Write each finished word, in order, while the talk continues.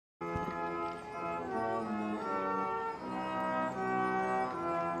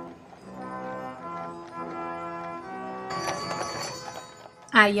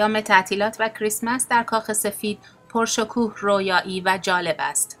ایام تعطیلات و کریسمس در کاخ سفید پرشکوه، رویایی و جالب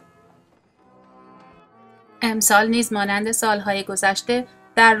است. امسال نیز مانند سالهای گذشته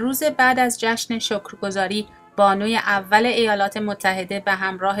در روز بعد از جشن شکرگزاری بانوی اول ایالات متحده به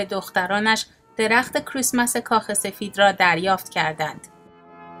همراه دخترانش درخت کریسمس کاخ سفید را دریافت کردند.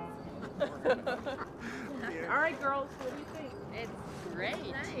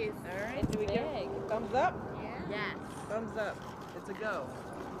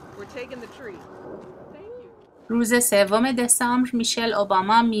 روز 3 دسامبر میشل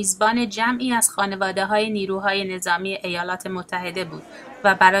اوباما میزبان جمعی از خانواده‌های نیروهای نظامی ایالات متحده بود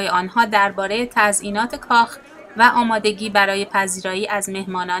و برای آنها درباره تزیینات کاخ و آمادگی برای پذیرایی از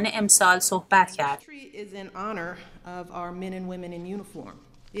مهمانان امسال صحبت کرد.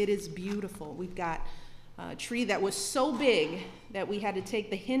 A tree that was so big that we had to take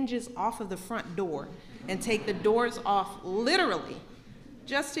the hinges off of the front door and take the doors off literally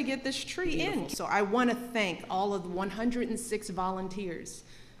just to get this tree in. So I want to thank all of the 106 volunteers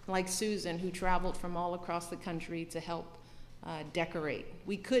like Susan who traveled from all across the country to help decorate.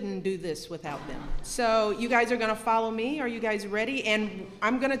 We couldn't do this without them. So you guys are going to follow me. Are you guys ready? And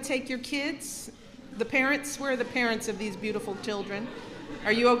I'm going to take your kids, the parents. Where are the parents of these beautiful children?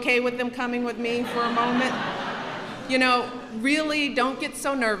 Are you okay with them coming with me for a moment? You know, really don't get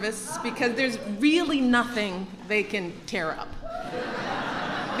so nervous because there's really nothing they can tear up.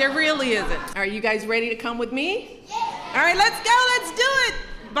 There really isn't. Are you guys ready to come with me? Yeah. All right, let's go. Let's do it.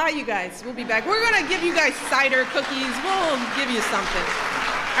 Bye, you guys. We'll be back. We're going to give you guys cider, cookies. We'll give you something.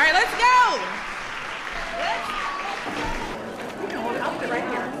 All right, let's go.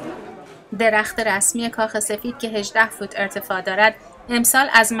 درخت رسمی کاخ سفید که 18 فوت ارتفاع دارد، امسال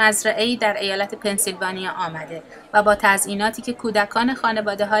از مزرعه‌ای در ایالت پنسیلوانیا آمده و با تزییناتی که کودکان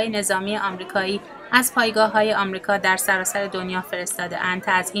خانواده‌های نظامی آمریکایی از پایگاه‌های آمریکا در سراسر دنیا فرستاده‌اند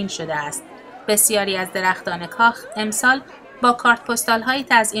تزیین شده است. بسیاری از درختان کاخ امسال با کارت پستال‌هایی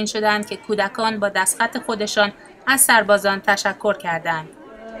تزیین شده‌اند که کودکان با دستخط خودشان از سربازان تشکر کردند.